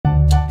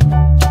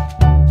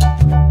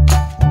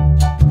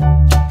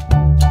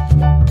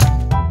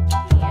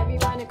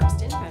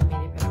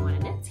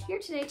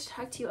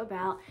talk to you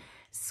about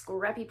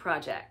scrappy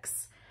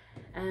projects.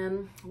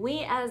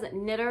 We as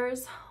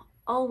knitters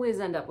always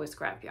end up with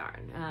scrap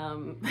yarn.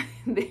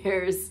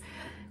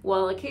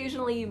 Well,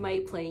 occasionally you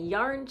might play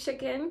yarn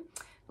chicken.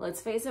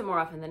 Let's face it, more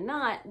often than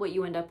not, what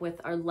you end up with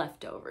are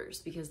leftovers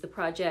because the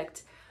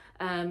project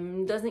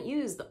doesn't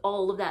use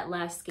all of that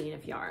last skein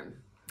of yarn.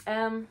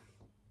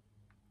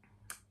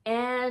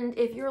 And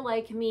if you're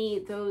like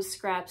me, those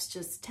scraps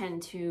just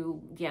tend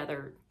to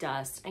gather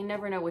dust. I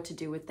never know what to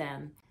do with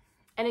them.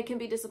 And it can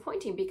be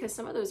disappointing because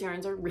some of those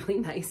yarns are really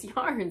nice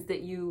yarns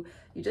that you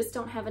just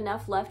don't have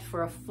enough left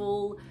for a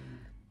full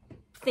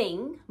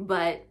thing,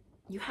 but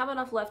you have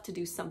enough left to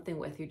do something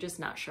with. You're just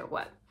not sure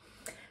what.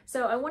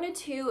 So I wanted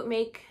to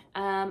make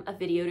a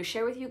video to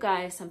share with you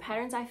guys some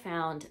patterns I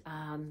found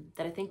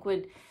that I think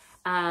would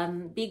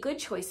be good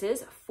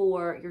choices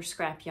for your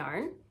scrap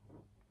yarn.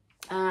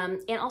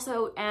 And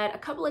also add a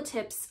couple of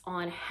tips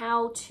on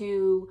how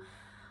to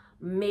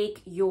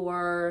make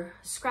your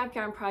scrap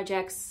yarn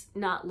projects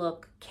not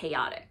look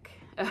chaotic.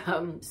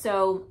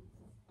 So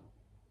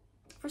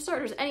for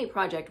starters, any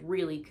project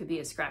really could be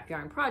a scrap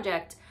yarn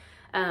project,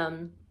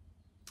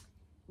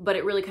 but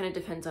it really kind of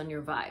depends on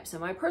your vibe. So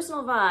my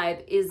personal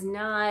vibe is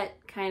not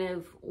kind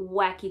of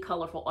wacky,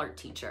 colorful art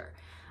teacher.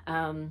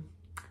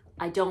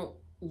 I don't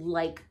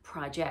like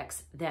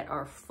projects that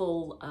are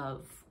full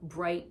of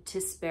bright,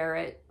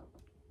 disparate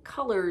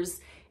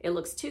colors. It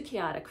looks too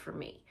chaotic for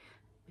me.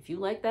 If you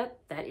like that,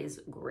 that is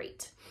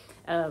great.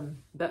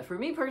 But for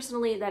me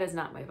personally, that is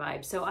not my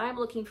vibe. So I'm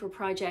looking for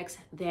projects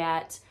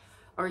that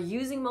are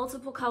using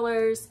multiple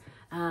colors,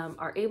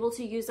 are able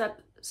to use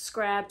up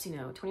scrapped,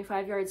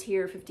 25 yards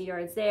here, 50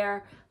 yards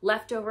there,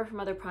 leftover from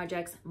other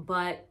projects,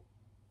 but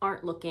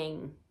aren't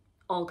looking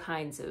all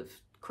kinds of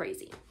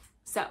crazy.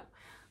 So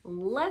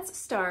let's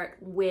start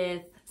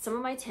with some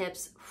of my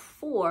tips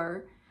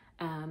for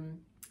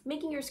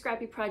making your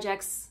scrappy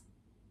projects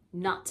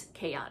not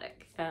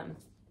chaotic,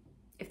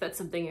 if that's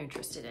something you're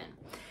interested in.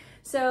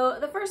 So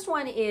the first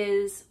one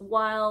is,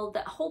 while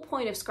the whole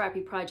point of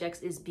scrappy projects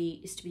is to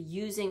be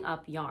using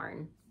up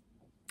yarn,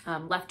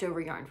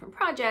 leftover yarn from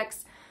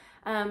projects,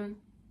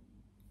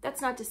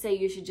 that's not to say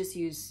you should just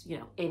use,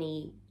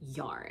 any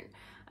yarn.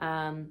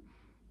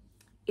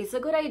 It's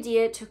a good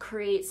idea to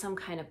create some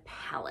kind of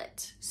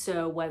palette.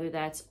 So whether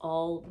that's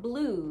all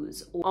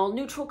blues, or all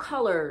neutral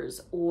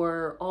colors,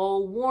 or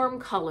all warm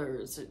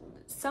colors,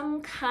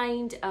 some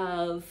kind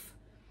of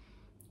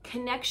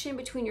connection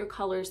between your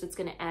colors that's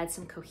going to add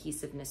some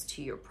cohesiveness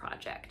to your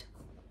project.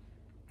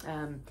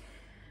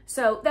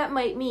 So that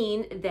might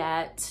mean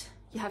that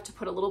you have to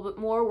put a little bit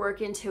more work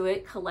into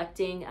it,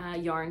 collecting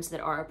yarns that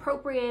are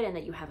appropriate and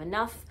that you have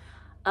enough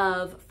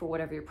of for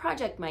whatever your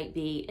project might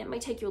be. It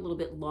might take you a little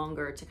bit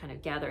longer to kind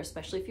of gather,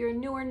 especially if you're a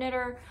newer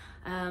knitter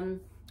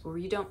or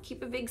you don't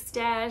keep a big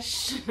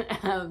stash.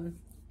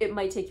 It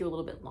might take you a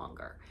little bit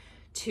longer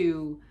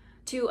to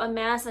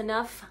amass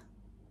enough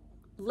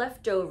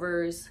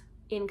leftovers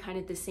in kind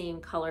of the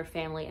same color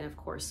family and of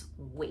course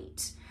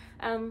weight.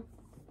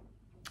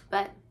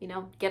 But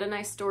get a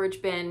nice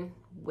storage bin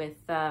with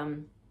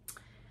kind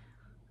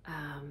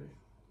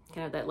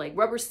of that like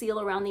rubber seal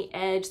around the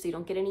edge so you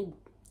don't get any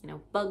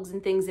bugs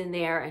and things in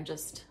there, and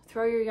just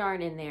throw your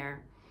yarn in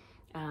there.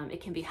 It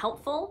can be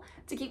helpful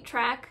to keep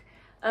track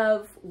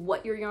of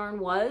what your yarn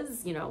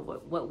was,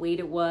 what weight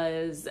it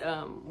was,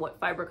 what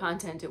fiber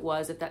content it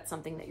was, if that's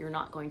something that you're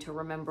not going to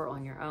remember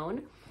on your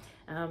own.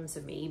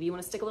 So maybe you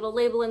want to stick a little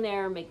label in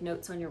there, make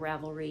notes on your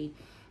Ravelry,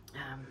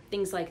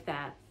 things like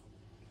that.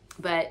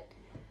 But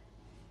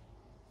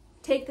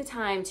take the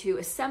time to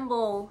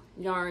assemble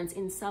yarns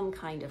in some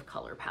kind of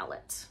color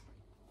palette.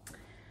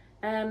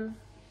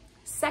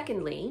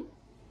 Secondly,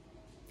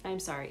 I'm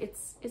sorry,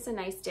 it's a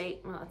nice day.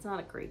 Well, it's not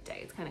a great day.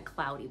 It's kind of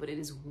cloudy, but it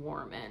is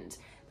warm and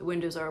the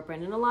windows are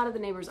open, and a lot of the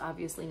neighbors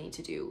obviously need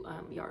to do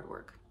yard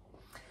work.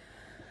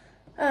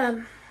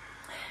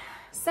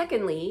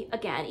 Secondly,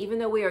 again, even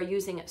though we are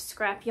using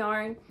scrap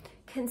yarn,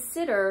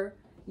 consider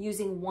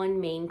using one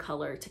main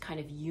color to kind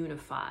of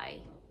unify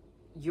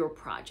your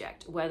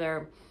project,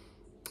 whether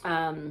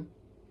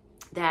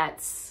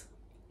that's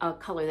a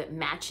color that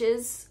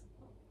matches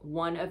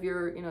one of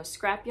your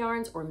scrap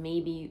yarns, or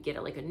maybe you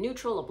get like a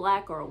neutral, a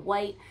black or a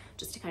white,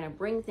 just to kind of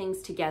bring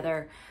things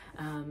together.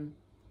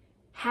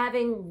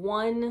 Having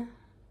one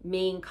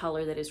main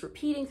color that is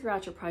repeating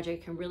throughout your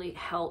project can really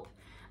help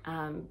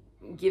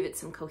give it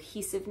some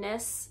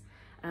cohesiveness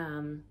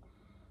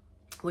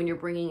when you're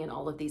bringing in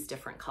all of these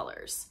different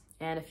colors.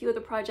 And a few of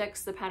the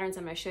projects, the patterns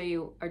I'm going to show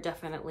you, are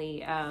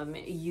definitely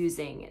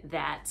using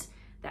that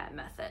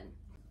method.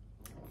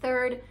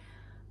 Third,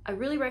 I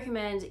really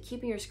recommend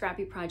keeping your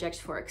scrappy projects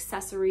for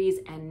accessories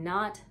and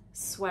not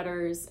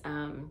sweaters.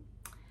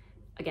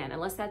 Again,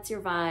 unless that's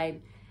your vibe,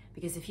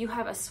 because if you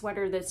have a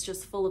sweater that's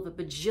just full of a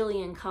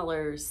bajillion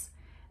colors,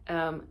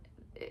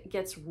 it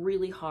gets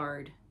really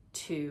hard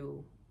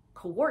to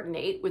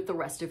coordinate with the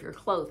rest of your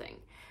clothing.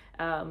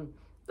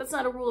 That's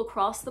not a rule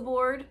across the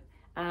board.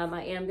 I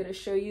am going to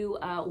show you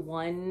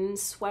one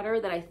sweater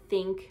that I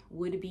think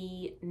would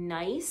be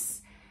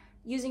nice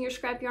using your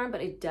scrap yarn,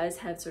 but it does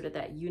have sort of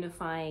that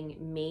unifying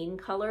main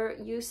color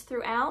use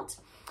throughout.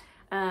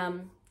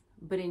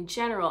 But in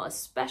general,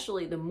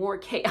 especially the more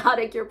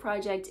chaotic your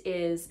project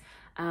is,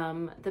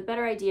 the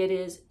better idea it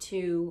is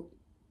to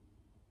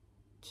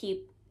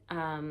keep,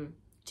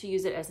 to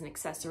use it as an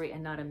accessory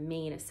and not a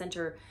main, a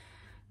center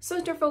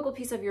focal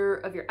piece of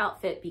your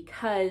outfit,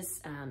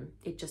 because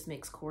it just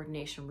makes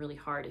coordination really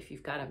hard if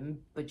you've got a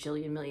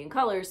bajillion million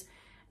colors.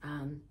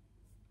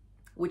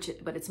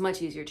 But it's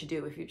much easier to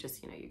do if you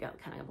just, you got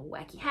kind of a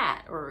wacky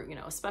hat, or,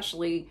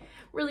 especially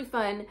really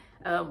fun,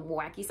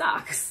 wacky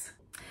socks.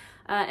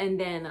 And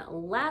then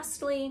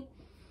lastly,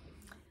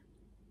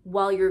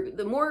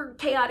 the more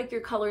chaotic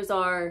your colors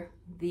are,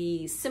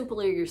 the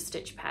simpler your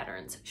stitch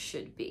patterns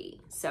should be.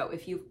 So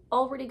if you've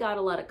already got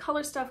a lot of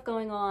color stuff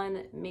going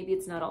on, maybe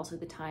it's not also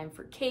the time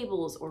for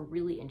cables or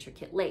really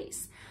intricate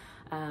lace.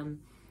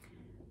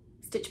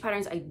 Stitch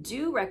patterns I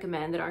do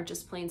recommend that aren't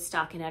just plain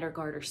stockinette or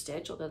garter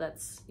stitch, although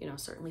that's,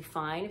 certainly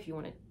fine if you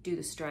want to do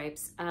the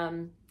stripes.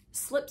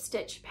 Slip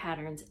stitch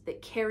patterns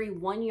that carry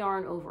one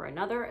yarn over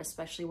another,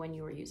 especially when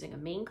you are using a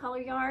main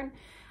color yarn,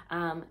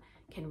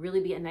 can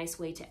really be a nice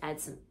way to add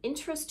some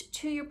interest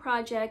to your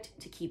project,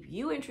 to keep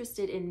you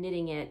interested in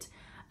knitting it,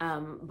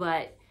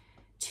 but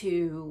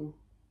to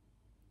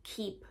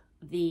keep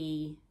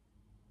the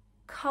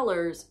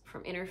colors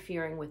from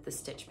interfering with the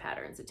stitch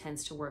patterns. It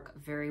tends to work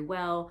very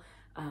well.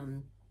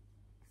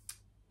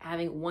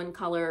 Having one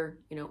color,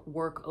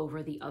 work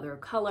over the other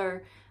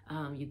color,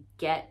 you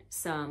get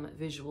some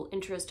visual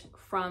interest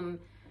from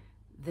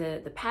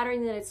the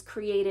pattern that it's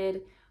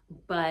created,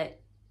 but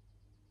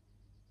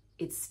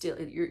it's still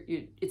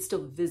it's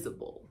still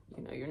visible.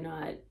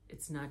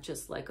 It's not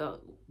just like a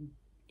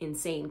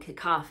insane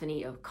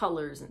cacophony of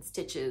colors and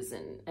stitches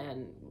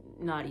and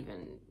not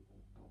even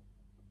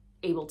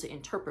able to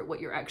interpret what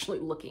you're actually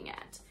looking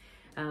at.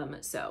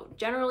 So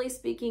generally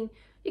speaking,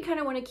 you kind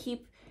of want to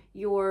keep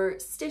your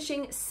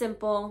stitching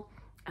simple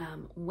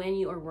when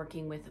you are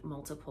working with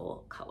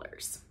multiple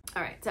colors.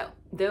 All right, so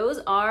those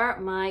are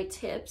my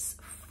tips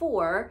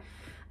for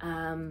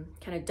kind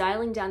of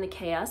dialing down the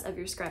chaos of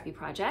your scrappy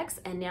projects.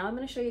 And now I'm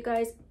going to show you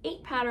guys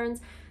 8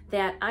 patterns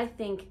that I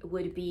think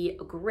would be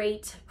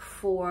great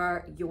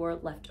for your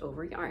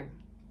leftover yarn.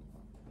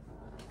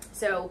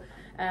 So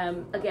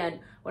again,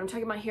 what I'm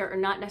talking about here are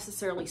not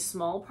necessarily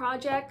small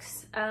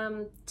projects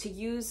to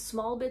use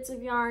small bits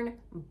of yarn,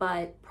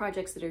 but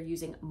projects that are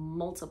using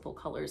multiple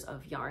colors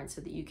of yarn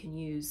so that you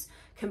can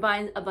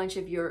combine a bunch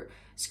of your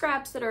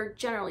scraps that are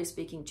generally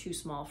speaking too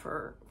small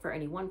for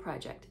any one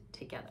project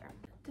together.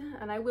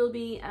 And I will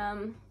be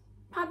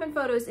popping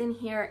photos in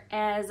here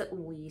as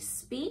we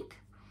speak.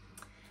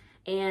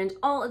 And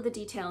all of the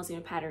details,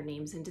 pattern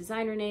names and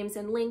designer names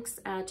and links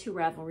to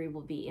Ravelry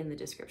will be in the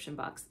description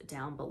box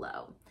down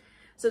below.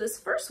 So this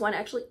first one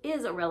actually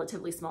is a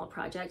relatively small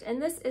project,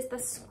 and this is the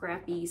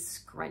Scrappy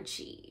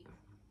Scrunchie.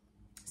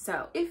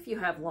 So if you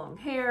have long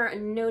hair,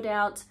 no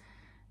doubt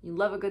you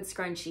love a good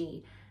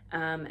scrunchie,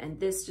 and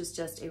this is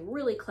just a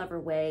really clever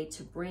way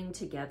to bring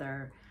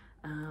together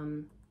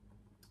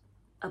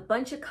a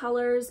bunch of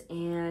colors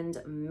and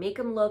make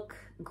them look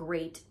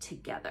great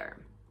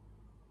together.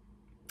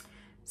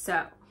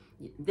 So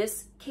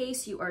this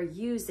case you are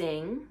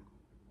using,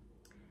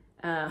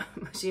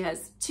 she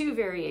has 2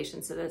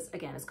 variations. So this,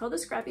 again, is called the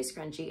Scrappy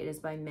Scrunchie. It is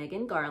by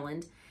Megan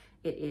Garland.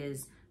 It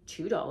is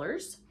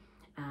 $2,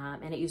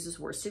 and it uses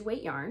worsted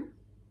weight yarn.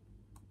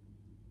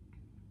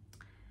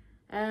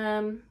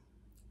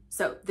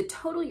 So the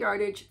total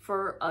yardage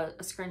for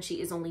a scrunchie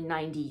is only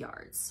 90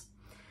 yards.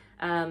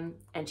 And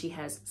she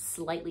has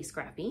Slightly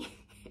Scrappy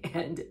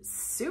and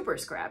Super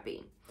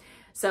Scrappy.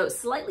 So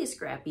Slightly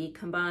Scrappy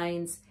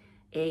combines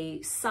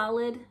a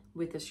solid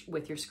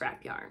with your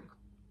scrap yarn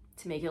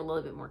to make it a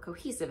little bit more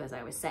cohesive, as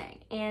I was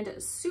saying. And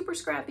Super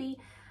Scrappy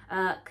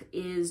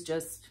is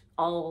just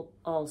all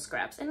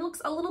scraps and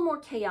looks a little more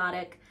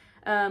chaotic,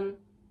 but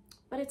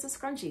it's a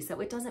scrunchie,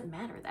 so it doesn't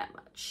matter that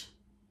much.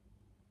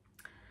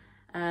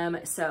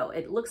 So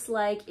it looks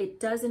like it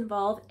does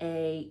involve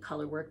a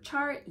color work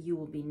chart. You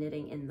will be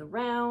knitting in the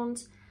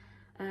round.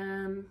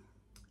 I'm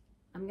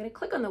going to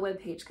click on the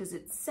webpage because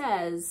it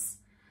says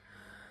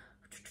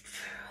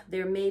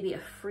there may be a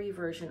free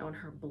version on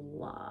her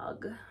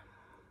blog.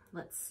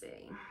 Let's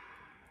see.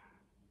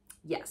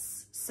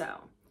 Yes,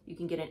 so you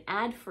can get an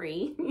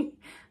ad-free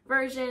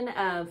version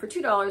for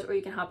 $2, or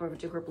you can hop over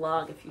to her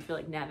blog if you feel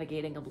like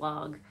navigating a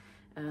blog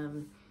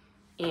and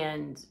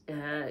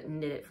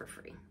knit it for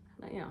free.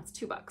 It's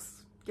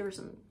 $2.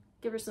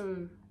 Give her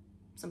some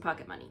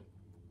pocket money.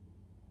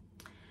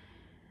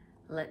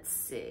 Let's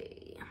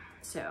see.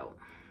 So,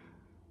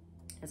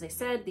 as I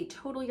said, the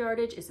total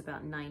yardage is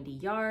about 90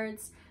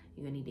 yards.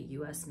 You're gonna need a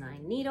US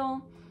 9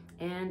 needle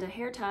and a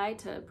hair tie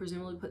to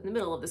presumably put in the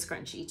middle of the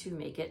scrunchie to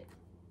make it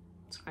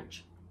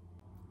scrunch.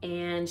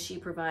 And she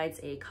provides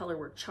a color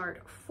work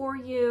chart for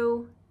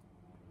you.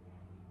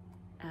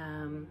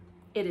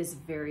 It is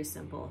very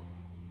simple.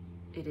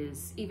 It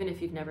is, even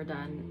if you've never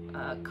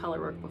done color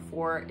work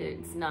before,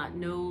 it's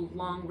no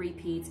long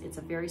repeats. It's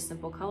a very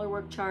simple color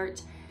work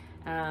chart.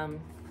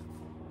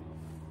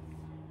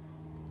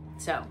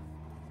 So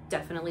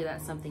definitely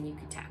that's something you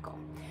could tackle.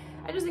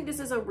 I just think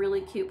this is a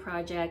really cute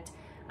project.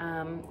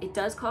 It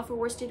does call for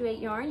worsted weight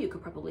yarn. You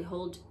could probably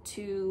hold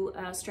 2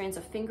 strands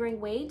of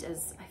fingering weight,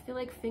 as I feel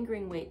like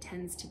fingering weight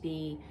tends to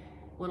be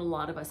what a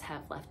lot of us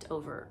have left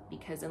over,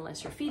 because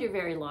unless your feet are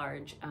very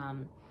large,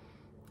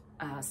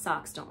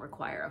 socks don't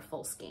require a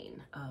full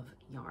skein of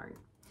yarn.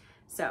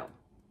 So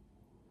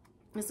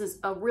this is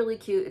a really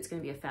cute, it's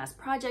gonna be a fast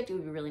project. It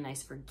would be really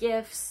nice for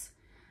gifts.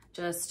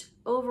 Just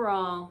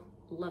overall,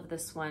 love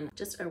this one.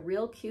 Just a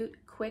real cute,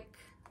 quick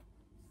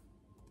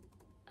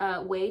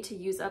way to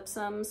use up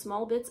some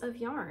small bits of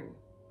yarn.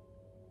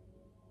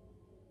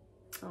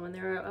 Oh, and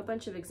there are a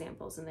bunch of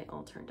examples and they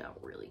all turned out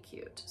really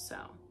cute. So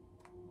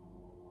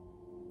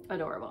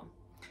adorable.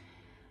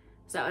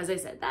 So as I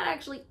said, that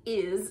actually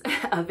is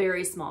a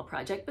very small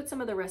project, but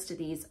some of the rest of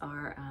these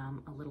are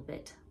a little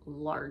bit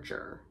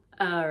larger.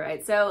 All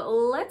right, so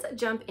let's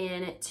jump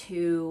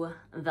into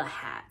the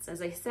hats.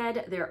 As I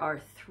said, there are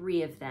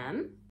 3 of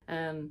them.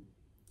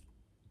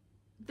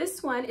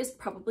 This one is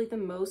probably the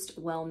most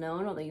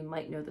well-known, although you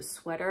might know the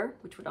sweater,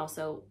 which would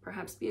also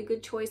perhaps be a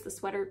good choice. The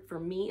sweater for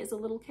me is a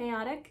little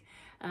chaotic.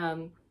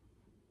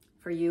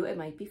 For you, it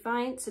might be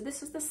fine. So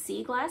this is the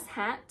sea glass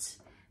hat.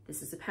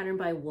 This is a pattern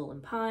by Wool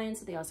and Pine.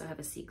 So they also have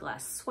a sea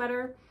glass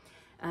sweater.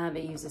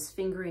 It uses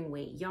fingering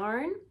weight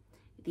yarn.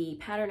 The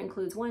pattern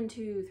includes 1,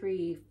 2,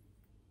 3,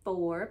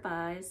 4,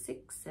 5,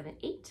 6, 7,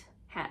 8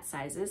 hat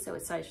sizes. So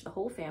it's sized for the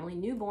whole family,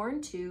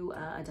 newborn to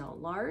adult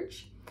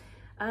large.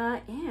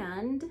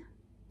 And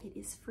it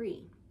is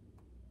free.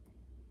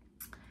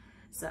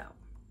 So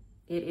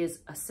it is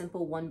a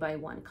simple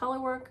 1x1 color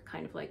work,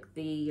 kind of like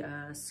the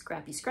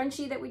scrappy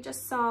scrunchie that we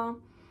just saw.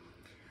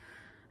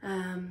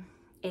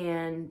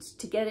 And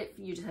to get it,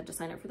 you just have to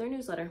sign up for their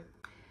newsletter.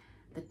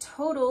 The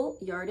total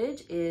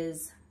yardage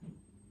is,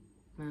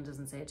 well, it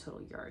doesn't say a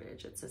total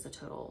yardage, it says a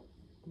total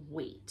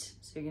weight.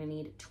 So you're gonna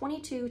need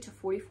 22 to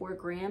 44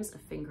 grams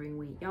of fingering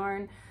weight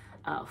yarn.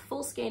 A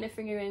full skein of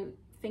fingering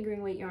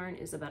weight yarn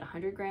is about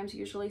 100 grams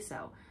usually,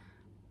 so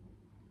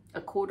a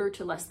quarter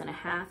to less than a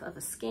half of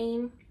a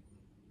skein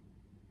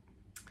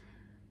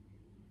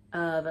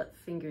of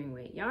fingering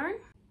weight yarn.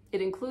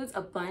 It includes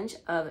a bunch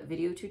of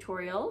video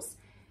tutorials,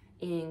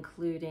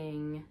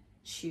 including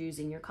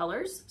choosing your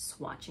colors,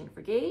 swatching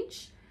for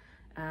gauge,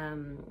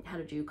 how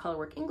to do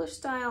colorwork English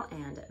style,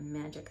 and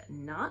magic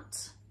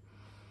knot,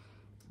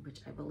 which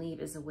I believe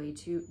is a way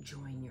to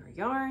join your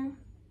yarn.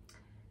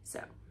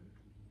 So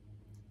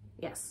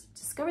yes,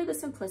 discover the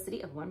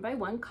simplicity of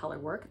 1x1 color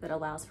work that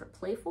allows for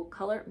playful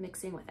color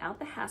mixing without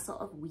the hassle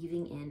of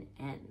weaving in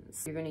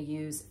ends. You're gonna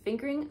use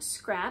fingering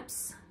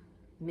scraps,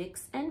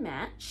 mix and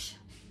match.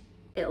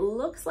 It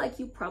looks like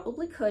you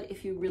probably could,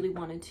 if you really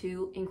wanted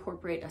to,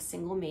 incorporate a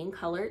single main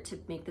color to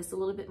make this a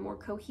little bit more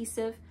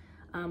cohesive.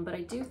 But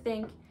I do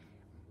think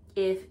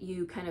if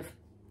you kind of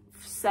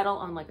settle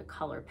on like a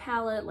color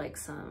palette, like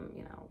some,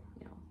 you know,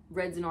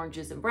 reds and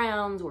oranges and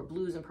browns, or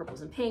blues and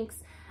purples and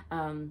pinks,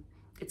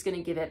 it's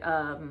gonna give it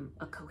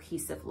a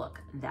cohesive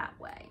look that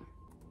way.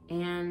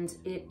 And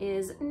it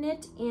is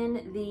knit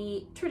in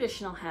the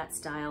traditional hat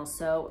style,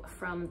 so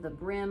from the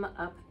brim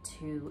up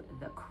to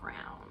the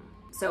crown.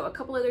 So a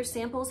couple other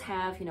samples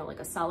have, you know,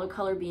 like a solid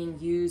color being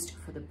used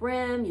for the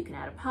brim. You can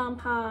add a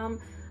pom-pom.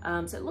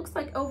 So it looks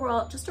like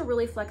overall just a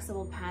really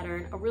flexible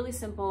pattern, a really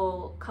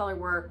simple color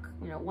work,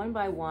 you know,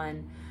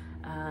 1x1.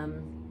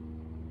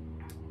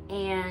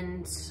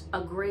 And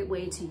a great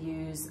way to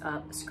use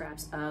up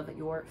scraps of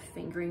your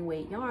fingering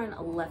weight yarn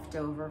left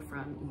over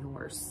from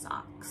your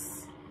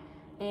socks.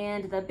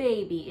 And the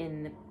baby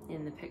in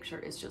the picture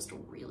is just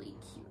really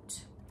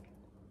cute.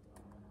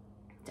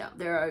 So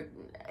there are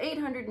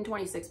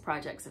 826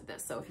 projects of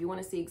this. So if you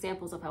want to see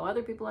examples of how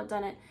other people have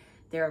done it,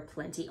 there are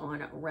plenty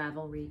on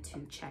Ravelry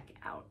to check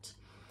out.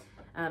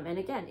 And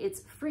again,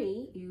 it's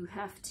free. You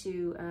have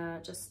to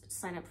just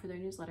sign up for their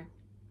newsletter.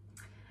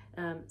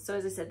 So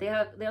as I said,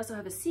 they also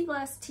have a sea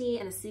glass tee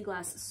and a sea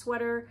glass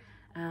sweater.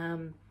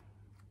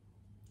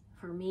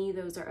 For me,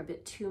 those are a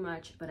bit too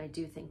much, but I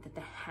do think that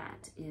the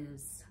hat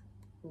is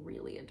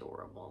really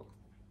adorable.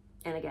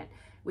 And again,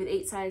 with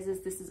 8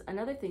 sizes, this is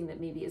another thing that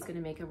maybe is going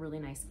to make a really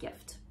nice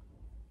gift.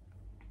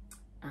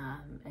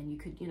 And you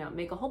could, you know,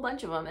 make a whole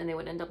bunch of them and they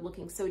would end up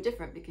looking so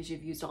different because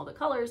you've used all the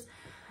colors.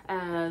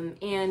 And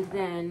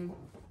then,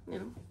 you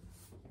know,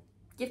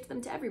 gift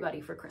them to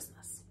everybody for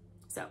Christmas.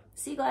 So,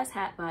 Sea Glass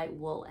Hat by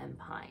Wool and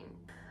Pine.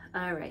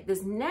 All right,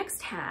 this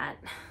next hat,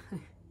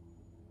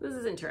 this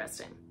is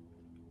interesting.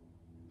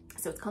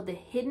 So it's called the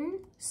Hidden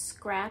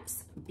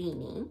Scraps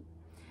Beanie.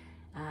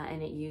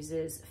 And it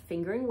uses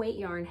fingering weight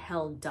yarn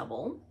held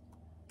double.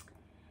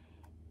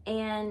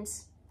 And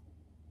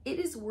it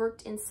is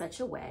worked in such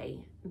a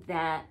way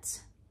that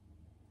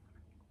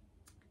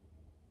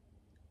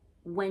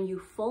when you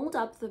fold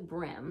up the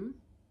brim,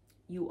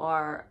 you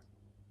are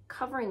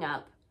covering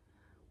up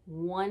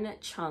one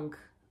chunk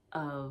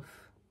of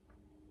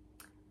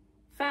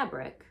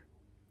fabric,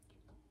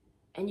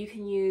 and you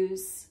can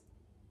use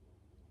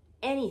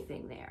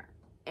anything there.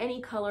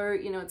 Any color,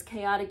 you know, it's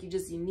chaotic,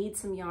 you need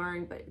some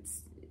yarn, but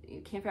it's,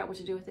 you can't figure out what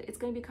to do with it, it's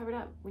going to be covered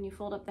up when you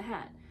fold up the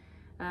hat.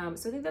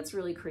 So I think that's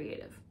really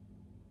creative.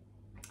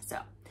 So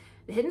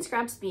the Hidden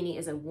Scraps Beanie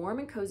is a warm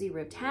and cozy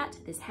ribbed hat.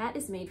 This hat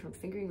is made from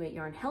fingering weight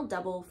yarn held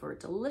double for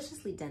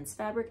deliciously dense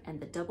fabric, and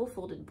the double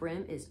folded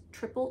brim is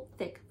triple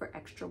thick for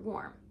extra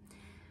warm.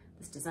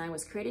 This design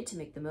was created to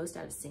make the most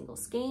out of single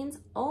skeins.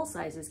 All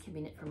sizes can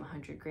be knit from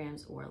 100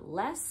 grams or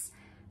less.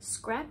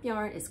 Scrap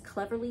yarn is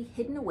cleverly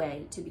hidden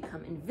away to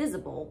become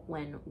invisible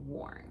when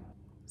worn.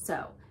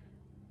 So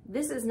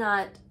this is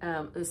not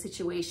a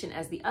situation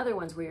as the other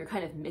ones where you're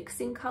kind of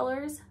mixing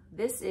colors.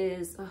 This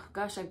is, oh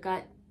gosh, I've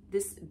got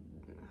this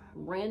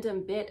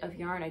random bit of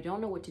yarn. I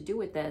don't know what to do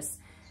with this.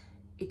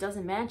 It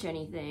doesn't match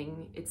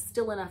anything. It's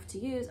still enough to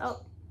use.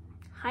 Oh,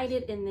 hide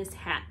it in this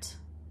hat.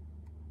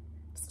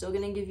 Still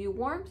gonna give you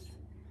warmth,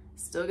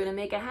 still gonna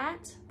make a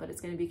hat, but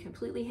it's gonna be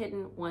completely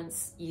hidden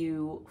once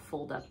you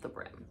fold up the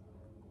brim.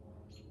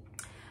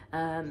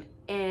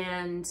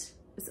 And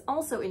it's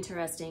also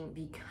interesting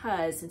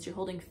because since you're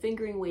holding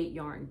fingering weight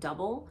yarn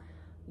double,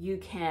 you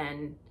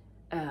can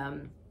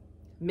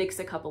mix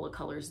a couple of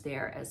colors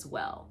there as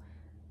well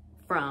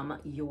from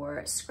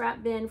your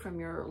scrap bin, from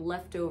your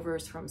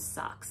leftovers from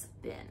socks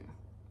bin.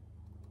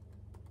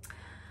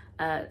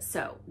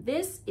 So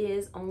this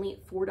is only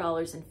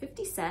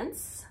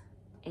 $4.50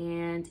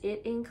 and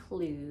it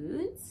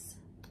includes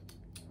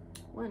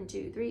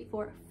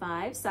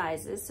 5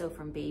 sizes. So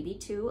from baby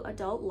to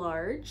adult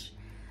large,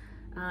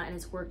 and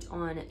it's worked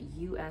on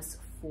US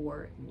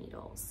 4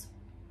 needles.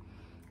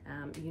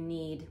 You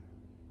need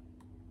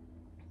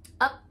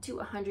up to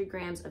 100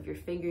 grams of your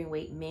fingering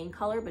weight main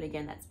color, but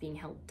again, that's being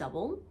held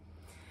double.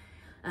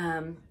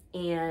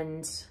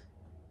 And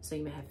so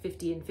you may have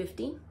 50 and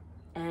 50.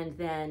 And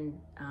then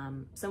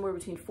somewhere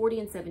between 40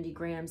 and 70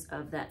 grams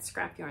of that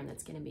scrap yarn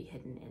that's going to be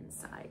hidden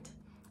inside.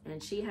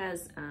 And she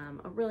has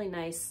a really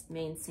nice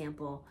main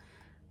sample.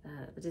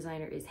 The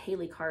designer is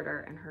Haley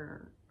Carter, and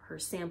her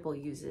sample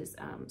uses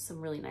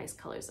some really nice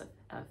colors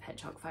of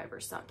hedgehog fiber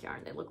sock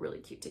yarn. They look really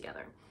cute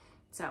together.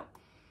 So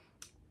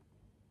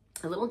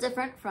a little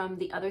different from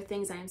the other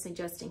things I am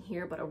suggesting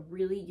here, but a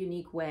really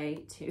unique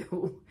way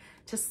to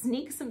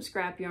sneak some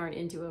scrap yarn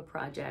into a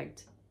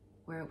project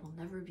where it will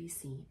never be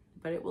seen,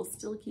 but it will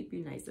still keep you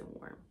nice and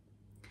warm.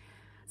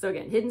 So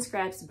again, Hidden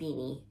Scraps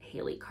Beanie,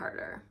 Haley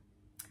Carter.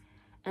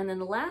 And then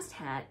the last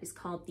hat is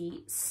called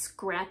the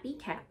Scrappy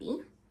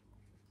Cappy.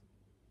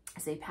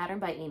 It's a pattern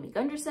by Amy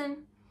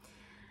Gunderson.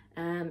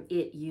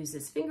 It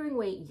uses fingering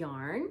weight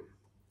yarn,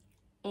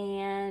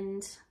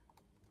 and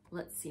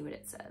let's see what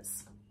it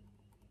says.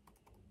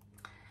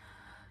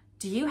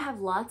 Do you have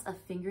lots of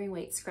fingering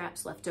weight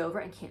scraps left over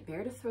and can't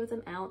bear to throw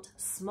them out?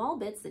 Small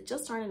bits that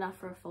just aren't enough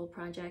for a full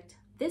project?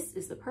 This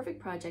is the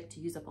perfect project to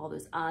use up all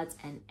those odds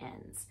and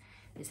ends.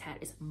 This hat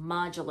is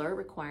modular,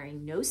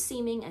 requiring no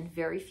seaming and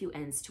very few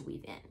ends to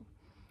weave in.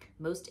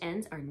 Most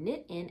ends are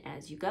knit in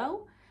as you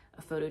go.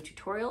 A photo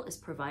tutorial is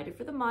provided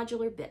for the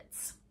modular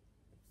bits.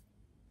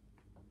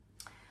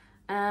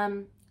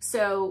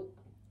 So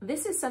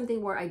this is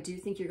something where I do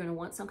think you're going to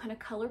want some kind of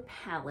color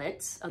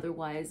palette.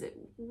 Otherwise, it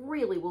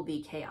really will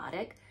be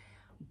chaotic.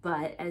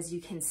 But as you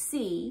can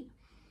see,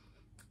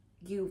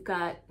 you've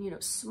got,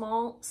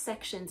 small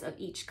sections of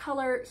each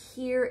color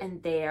here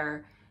and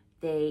there.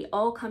 They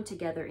all come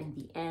together in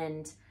the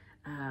end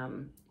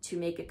to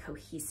make a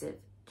cohesive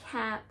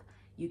cap.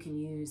 You can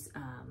use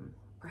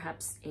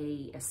perhaps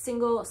a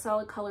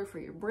solid color for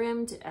your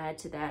brim to add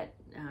to that,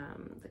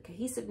 the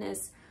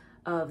cohesiveness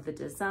of the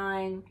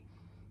design.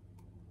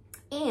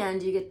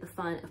 And you get the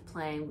fun of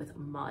playing with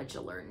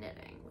modular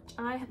knitting, which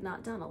I have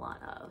not done a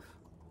lot of.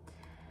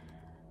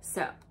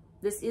 So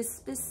this is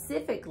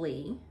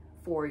specifically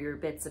for your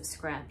bits of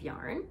scrap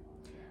yarn.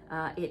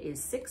 It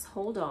is $6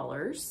 whole.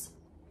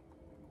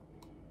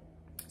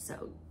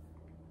 So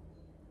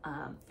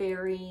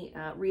very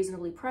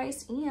reasonably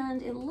priced,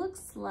 and it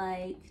looks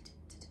like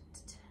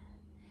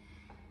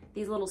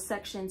these little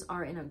sections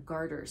are in a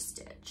garter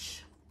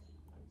stitch,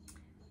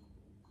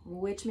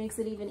 which makes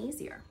it even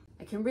easier.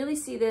 I can really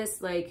see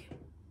this, like,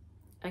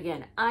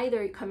 again,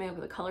 either coming up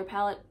with a color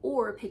palette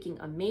or picking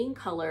a main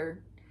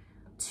color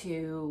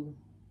to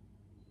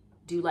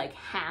do like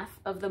half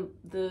of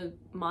the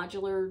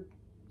modular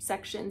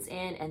sections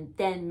in, and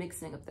then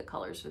mixing up the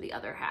colors for the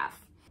other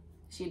half.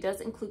 She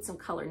does include some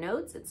color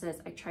notes. It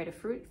says, I tried a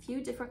few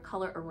different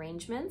color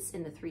arrangements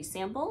in the 3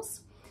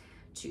 samples.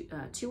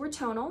 2 were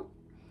tonal,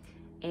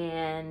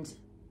 and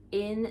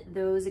in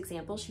those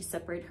examples, she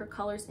separated her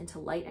colors into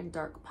light and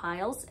dark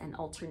piles and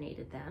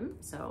alternated them.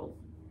 So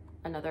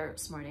another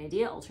smart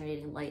idea,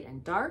 alternating light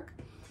and dark.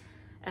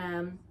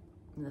 In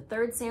the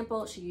 3rd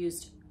sample, she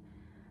used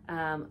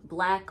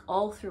black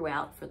all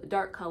throughout for the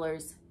dark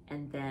colors,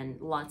 and then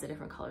lots of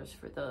different colors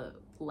for the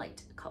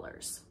light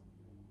colors.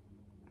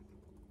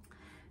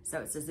 So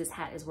it says this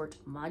hat is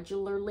worked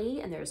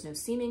modularly and there's no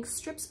seaming.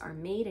 Strips are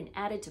made and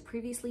added to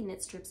previously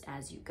knit strips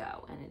as you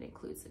go, and it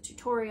includes the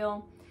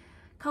tutorial.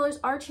 Colors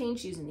are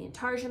changed using the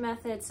intarsia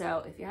method,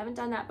 so if you haven't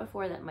done that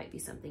before, that might be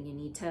something you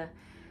need to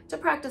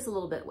practice a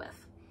little bit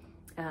with.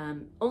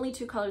 Only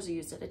 2 colors are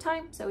used at a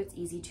time, so it's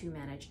easy to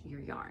manage your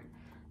yarn.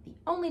 The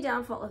only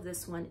downfall of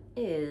this one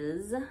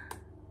is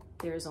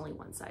there is only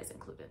 1 size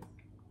included.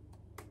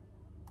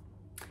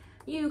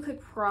 You could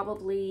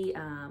probably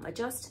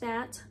adjust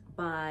that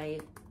by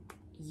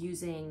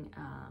using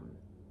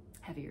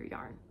heavier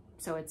yarn.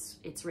 So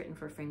it's written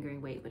for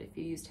fingering weight, but if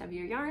you used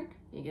heavier yarn,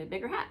 you get a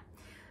bigger hat.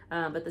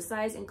 But the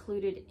size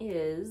included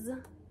is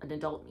an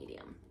adult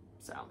medium.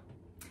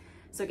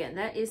 So again,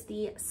 that is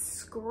the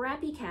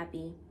Scrappy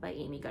Cappy by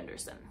Amy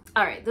Gunderson.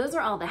 All right, those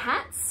are all the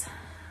hats.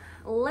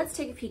 Let's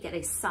take a peek at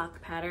a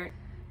sock pattern.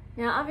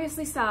 Now,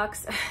 obviously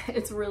socks,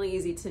 it's really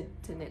easy to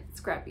knit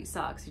scrappy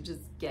socks. You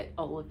just get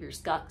all of your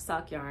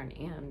sock yarn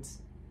and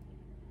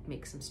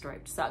make some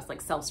striped socks,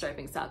 like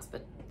self-striping socks,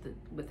 but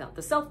without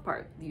the self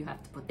part. You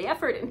have to put the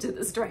effort into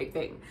the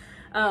striping.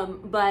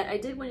 But I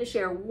did want to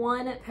share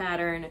one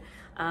pattern.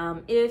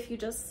 If you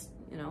just,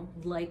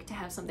 like to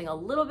have something a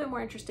little bit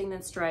more interesting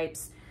than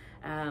stripes,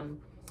 and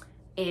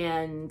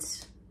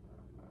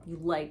you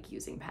like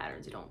using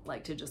patterns, you don't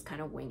like to just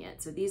kind of wing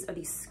it. So these are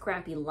the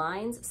Scrappy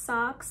Lines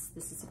socks.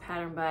 This is a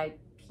pattern by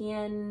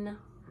Pien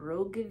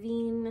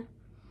Rogeveen.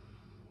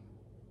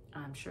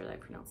 I'm sure that I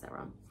pronounced that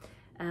wrong.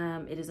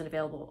 It is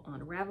available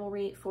on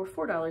Ravelry for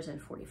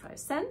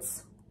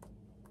 $4.45.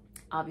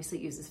 Obviously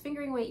it uses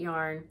fingering weight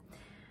yarn.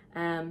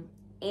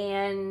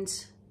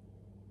 And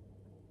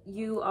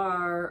you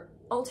are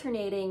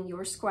alternating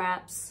your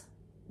scraps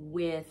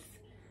with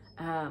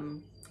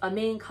a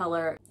main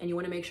color, and you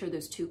want to make sure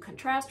those two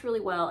contrast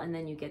really well, and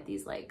then you get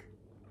these like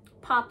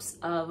pops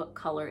of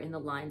color in the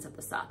lines of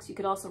the socks. You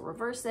could also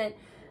reverse it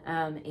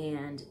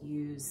and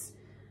use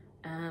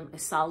a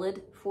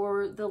solid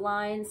for the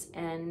lines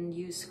and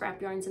use scrap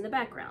yarns in the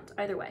background,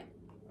 either way.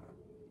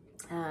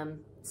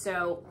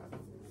 So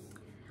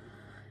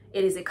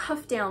it is a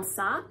cuff down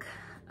sock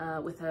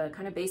with a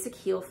kind of basic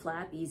heel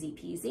flap, easy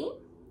peasy.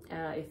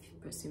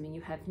 Assuming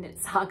you have knit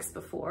socks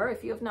before.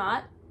 If you have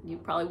not, you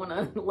probably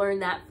want to learn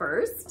that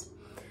first.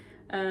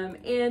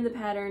 And the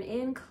pattern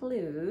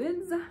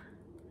includes,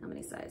 how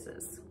many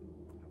sizes?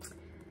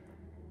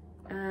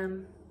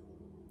 It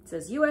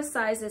says US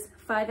sizes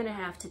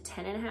 5.5 to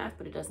 10.5,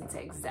 but it doesn't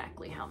say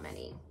exactly how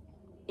many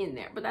in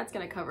there, but that's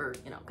going to cover,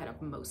 kind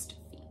of most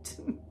feet.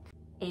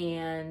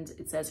 And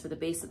it says for the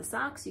base of the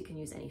socks, you can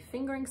use any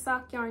fingering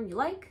sock yarn you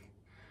like.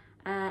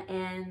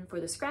 And for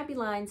the scrappy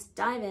lines,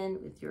 dive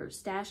in with your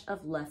stash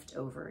of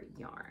leftover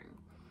yarn.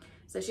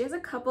 So she has a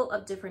couple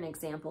of different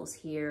examples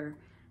here.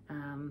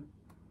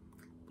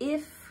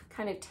 If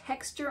kind of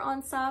texture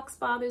on socks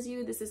bothers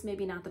you, this is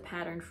maybe not the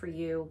pattern for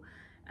you,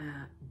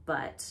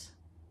 but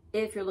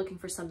if you're looking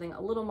for something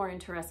a little more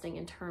interesting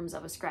in terms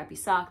of a scrappy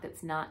sock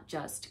that's not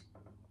just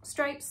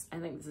stripes, I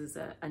think this is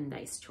a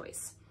nice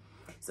choice.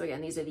 So again,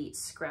 these are the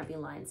Scrappy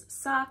Lines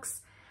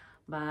socks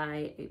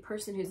by a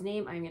person whose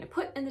name I'm going to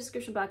put in the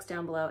description box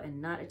down below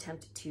and not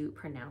attempt to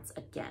pronounce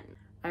again.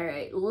 All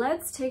right,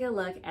 let's take a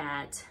look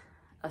at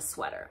a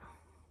sweater.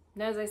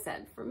 Now, as I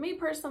said, for me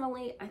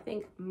personally, I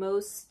think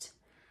most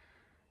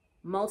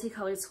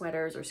multicolored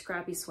sweaters or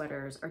scrappy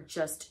sweaters are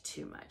just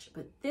too much.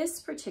 But this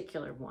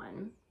particular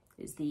one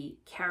is the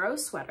Caro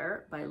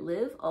Sweater by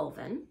Liv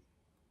Ulven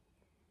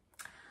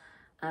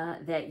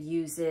that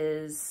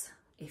uses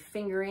a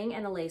fingering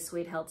and a lace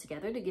weight held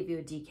together to give you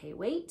a DK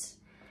weight,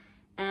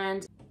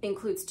 and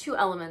includes 2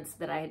 elements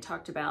that I had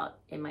talked about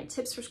in my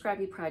tips for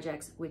scrappy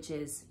projects, which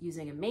is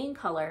using a main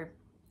color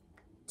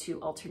to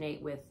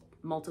alternate with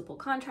multiple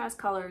contrast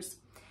colors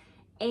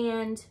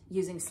and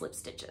using slip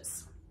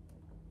stitches.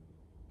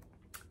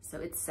 So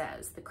it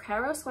says, the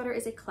Caro Sweater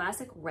is a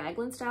classic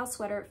raglan style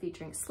sweater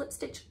featuring slip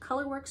stitch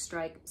colorwork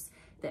stripes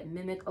that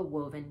mimic a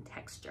woven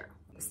texture.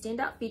 The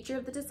standout feature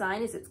of the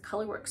design is its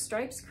colorwork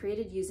stripes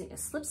created using a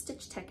slip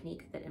stitch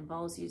technique that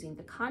involves using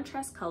the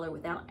contrast color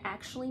without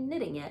actually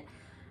knitting it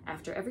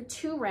after every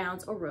 2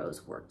 rounds or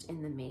rows worked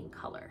in the main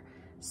color.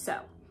 So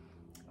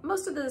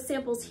most of the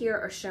samples here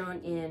are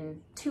shown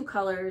in 2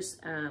 colors,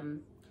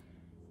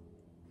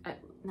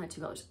 not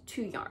 2 colors,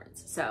 2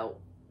 yarns. So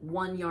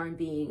one yarn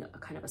being a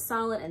kind of a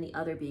solid and the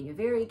other being a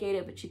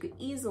variegated, but you could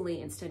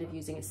easily, instead of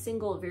using a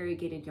single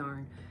variegated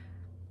yarn,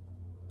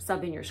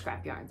 sub in your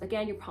scrap yarns.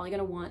 Again, you're probably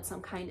gonna want some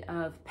kind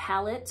of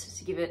palette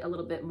to give it a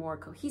little bit more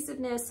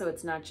cohesiveness, so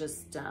it's not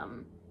just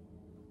a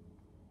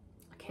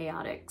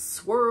chaotic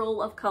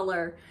swirl of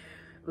color,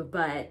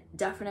 but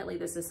definitely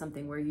this is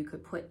something where you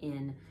could put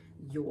in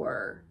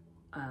your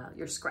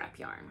scrap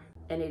yarn.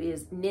 And it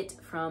is knit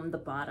from the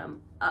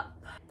bottom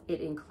up. It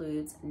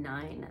includes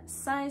 9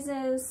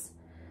 sizes.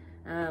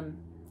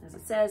 As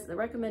it says, the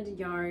recommended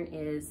yarn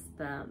is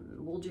the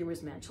Wool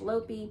Dreamers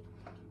Manchalope,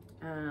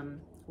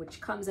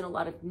 which comes in a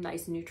lot of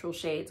nice neutral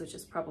shades, which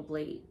is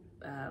probably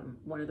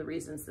one of the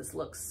reasons this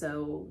looks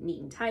so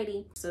neat and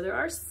tidy. So there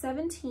are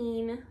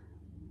 17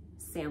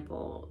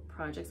 sample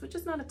projects, which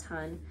is not a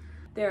ton.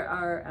 There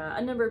are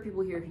a number of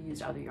people here who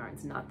used other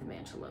yarns, not the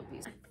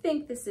Manchalopes. I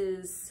think this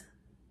is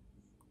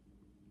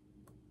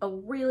a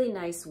really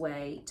nice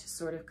way to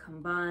sort of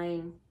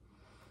combine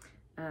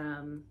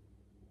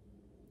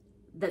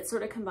that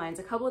sort of combines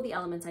a couple of the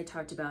elements I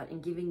talked about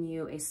in giving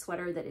you a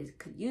sweater that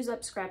could use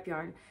up scrap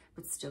yarn,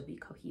 but still be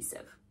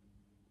cohesive.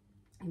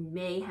 You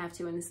may have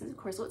to, and this is of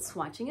course what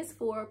swatching is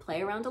for,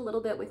 play around a little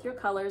bit with your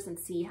colors and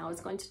see how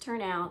it's going to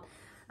turn out.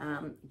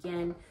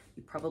 Again,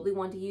 you probably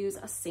want to use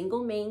a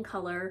single main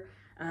color,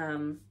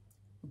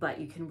 but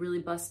you can really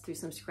bust through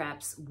some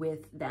scraps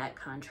with that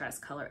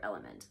contrast color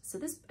element. So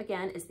this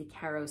again is the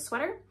Caro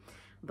sweater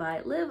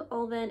by Liv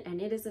Olven,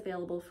 and it is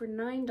available for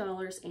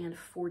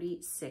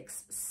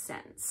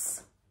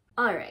 $9.46.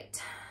 All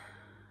right,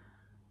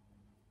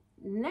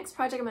 next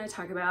project I'm going to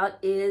talk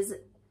about is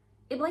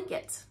a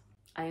blanket.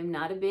 I am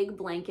not a big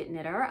blanket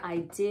knitter. I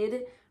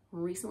did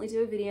recently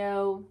do a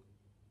video,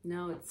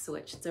 no, it's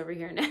switched, it's over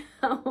here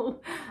now,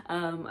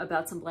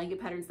 about some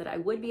blanket patterns that I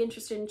would be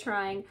interested in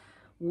trying.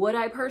 Would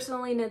I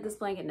personally knit this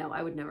blanket? No,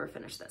 I would never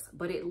finish this,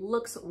 but it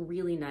looks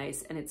really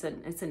nice, and it's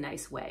a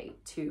nice way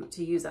to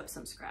use up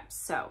some scraps.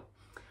 So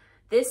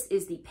this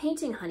is the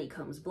Painting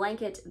Honeycombs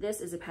blanket.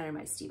 This is a pattern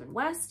by Stephen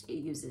West. It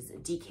uses a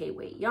DK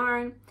weight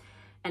yarn.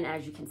 And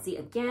as you can see,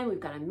 again, we've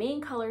got a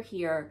main color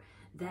here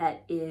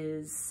that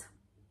is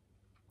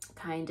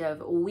kind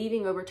of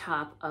weaving over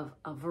top of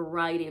a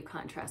variety of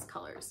contrast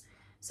colors.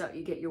 So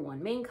you get your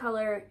one main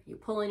color, you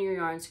pull in your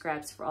yarn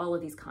scraps for all of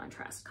these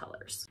contrast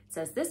colors. It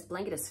says this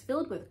blanket is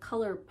filled with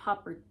color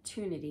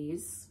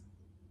opportunities.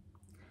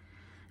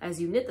 As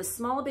you knit the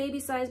small baby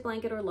size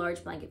blanket or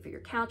large blanket for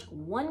your couch,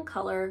 one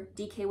color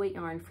DK weight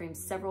yarn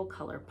frames several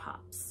color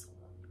pops.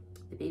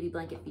 The baby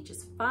blanket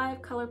features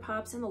 5 color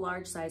pops and the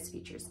large size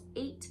features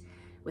 8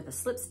 with a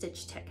slip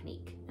stitch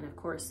technique. And of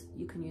course,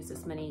 you can use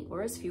as many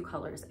or as few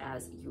colors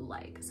as you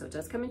like. So it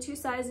does come in 2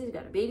 sizes. You've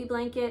got a baby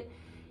blanket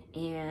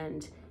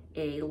and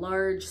a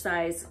large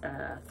size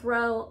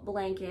throw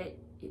blanket.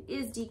 It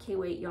is DK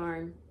weight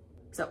yarn.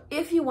 So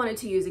if you wanted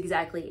to use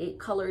exactly 8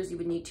 colors, you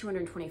would need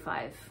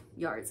 225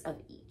 yards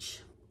of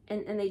each.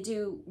 And they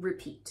do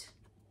repeat.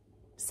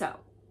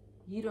 So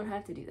you don't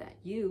have to do that.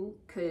 You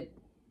could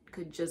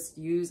just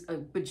use a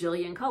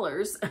bajillion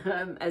colors,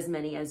 as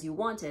many as you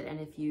wanted. And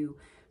if you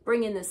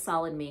bring in this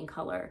solid main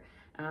color,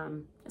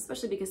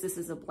 especially because this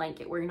is a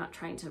blanket where you're not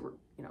trying to,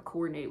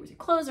 coordinate it with your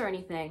clothes or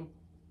anything,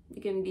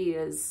 you can be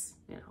as,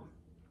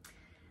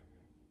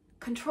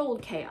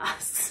 controlled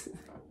chaos.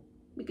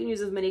 You can use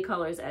as many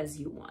colors as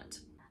you want.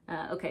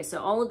 Okay, so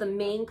all of the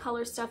main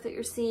color stuff that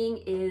you're seeing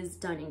is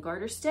done in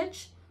garter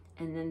stitch,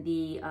 and then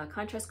the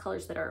contrast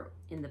colors that are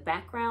in the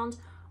background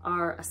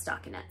are a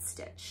stockinette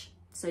stitch.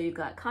 So you've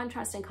got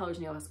contrasting colors,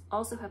 and you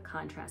also have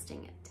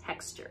contrasting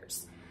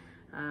textures.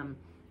 I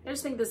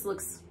just think this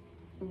looks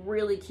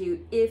really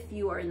cute if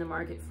you are in the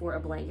market for a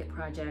blanket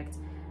project.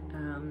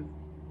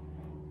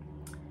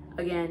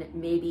 Again,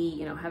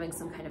 maybe, having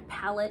some kind of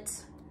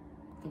palette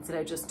instead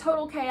of just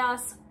total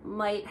chaos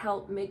might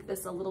help make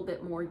this a little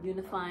bit more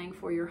unifying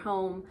for your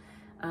home.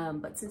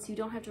 But since you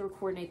don't have to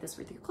coordinate this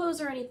with your clothes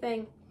or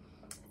anything,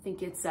 I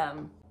think it's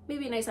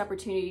maybe a nice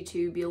opportunity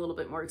to be a little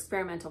bit more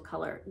experimental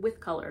with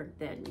color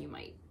than you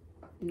might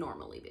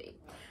normally be.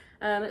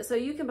 So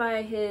you can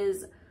buy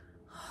his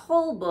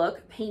whole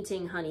book,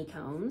 Painting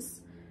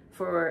Honeycombs,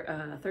 for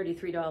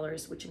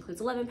 $33, which includes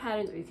 11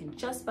 patterns, or you can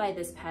just buy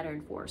this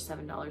pattern for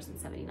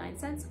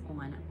 $7.79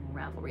 on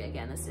Ravelry.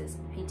 Again, this is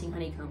Painting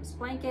Honeycombs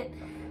blanket,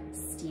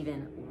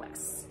 Stephen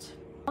West.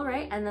 All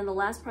right, and then the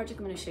last project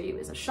I'm going to show you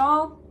is a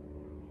shawl,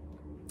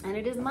 and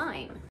it is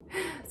mine.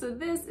 So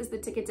this is the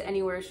Ticket to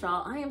Anywhere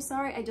shawl. I am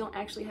sorry I don't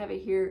actually have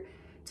it here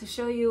to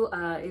show you.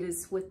 It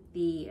is with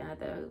the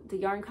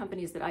yarn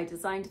companies that I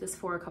designed this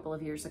for a couple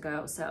of years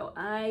ago. So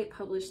I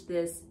published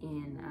this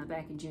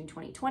back in June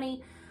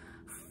 2020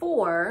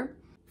 for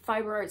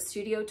Fiber Art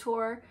Studio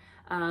Tour,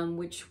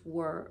 which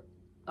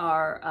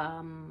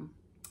are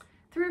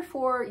 3 or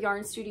 4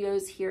 yarn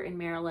studios here in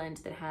Maryland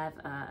that have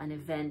an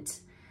event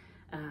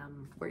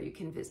where you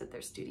can visit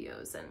their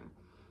studios,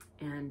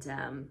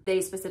 and they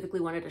specifically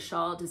wanted a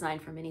shawl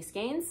designed for mini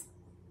skeins.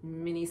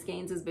 Mini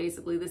skeins is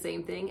basically the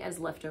same thing as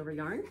leftover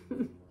yarn.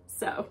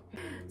 So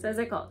as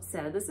I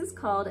said, this is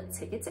called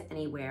Ticket to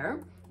Anywhere.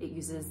 It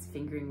uses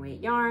fingering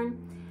weight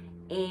yarn.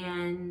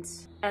 And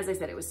as I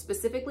said, it was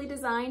specifically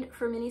designed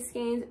for mini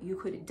skeins. You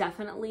could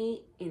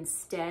definitely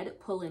instead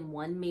pull in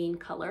one main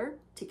color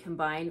to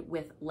combine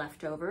with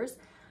leftovers.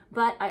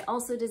 But I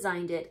also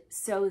designed it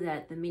so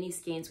that the mini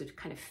skeins would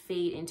kind of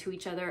fade into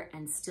each other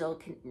and still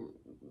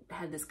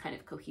have this kind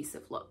of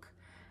cohesive look.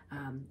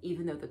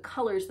 Even though the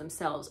colors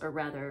themselves are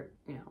rather,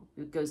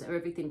 it goes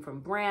everything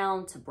from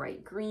brown to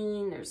bright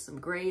green. There's some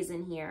grays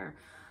in here.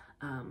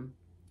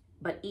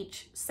 But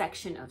each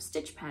section of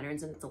stitch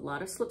patterns, and it's a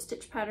lot of slip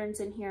stitch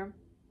patterns in here,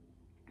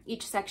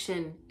 each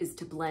section is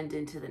to blend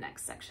into the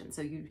next section.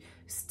 So you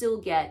still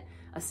get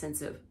a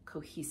sense of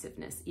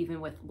cohesiveness,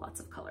 even with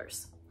lots of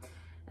colors.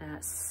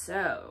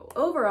 So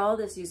overall,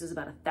 this uses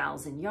about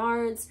 1,000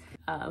 yards.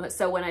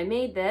 So when I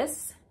made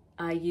this,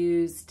 I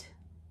used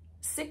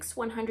 6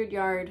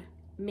 100-yard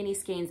mini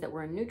skeins that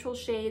were in neutral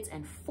shades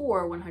and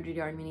 4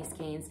 100-yard mini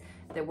skeins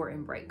that were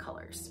in bright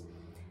colors.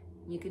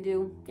 You can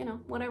do,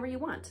 whatever you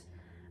want.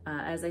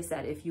 As I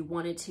said, if you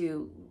wanted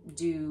to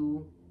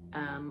do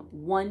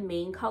one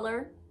main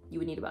color, you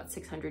would need about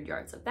 600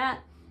 yards of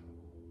that.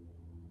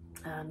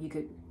 You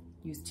could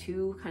use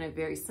two kind of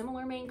very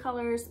similar main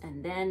colors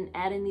and then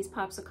add in these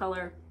pops of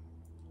color.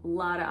 A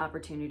lot of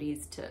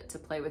opportunities to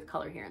play with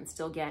color here and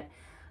still get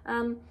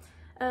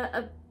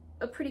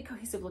a pretty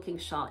cohesive looking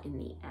shot in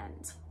the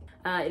end.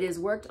 It is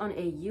worked on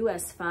a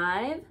US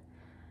 5.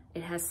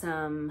 It has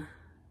some,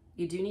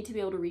 you do need to be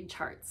able to read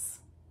charts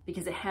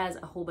because it has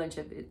a whole bunch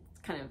of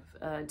kind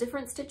of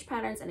different stitch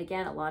patterns. And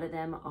again, a lot of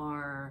them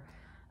are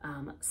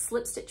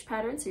slip stitch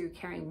patterns. So you're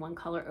carrying one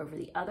color over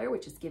the other,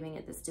 which is giving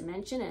it this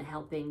dimension and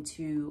helping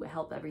to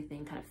help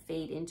everything kind of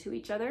fade into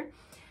each other.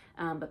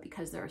 But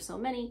because there are so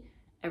many,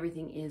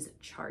 everything is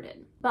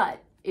charted,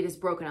 but it is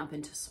broken up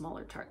into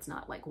smaller charts,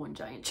 not like one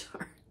giant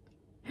chart.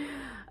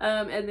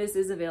 And this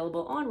is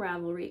available on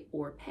Ravelry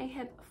or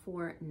Payhip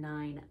for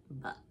 $9.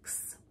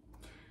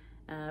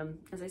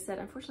 As I said,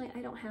 unfortunately,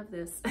 I don't have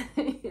this.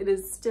 It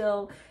is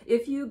still,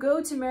 if you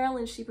go to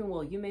Maryland Sheep and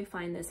Wool, you may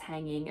find this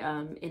hanging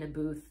in a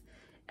booth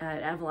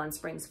at Avalon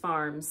Springs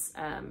Farms.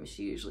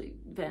 She usually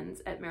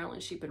vends at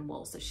Maryland Sheep and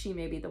Wool, so she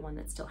may be the one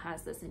that still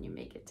has this, and you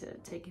may get to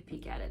take a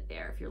peek at it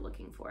there if you're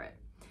looking for it.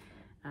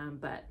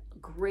 But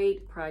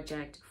great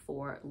project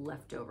for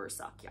leftover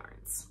sock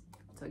yarns.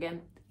 So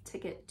again,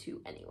 ticket to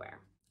anywhere.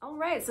 All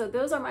right, so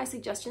those are my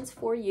suggestions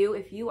for you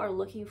if you are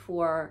looking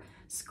for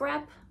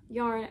scrap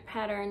yarn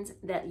patterns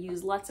that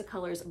use lots of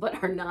colors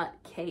but are not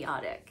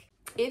chaotic.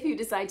 If you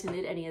decide to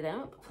knit any of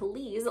them,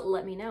 please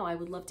let me know. I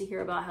would love to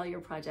hear about how your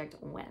project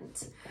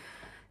went.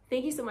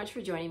 Thank you so much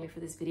for joining me for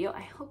this video.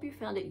 I hope you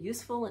found it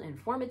useful and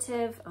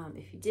informative.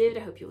 If you did,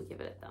 I hope you will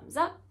give it a thumbs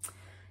up.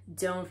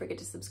 Don't forget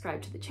to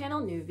subscribe to the channel.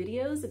 New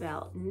videos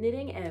about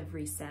knitting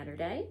every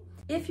Saturday.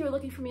 If you're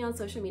looking for me on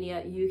social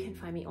media, you can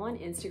find me on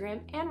Instagram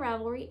and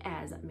Ravelry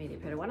as Media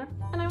Peruana,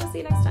 and I will see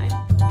you next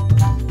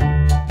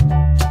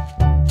time.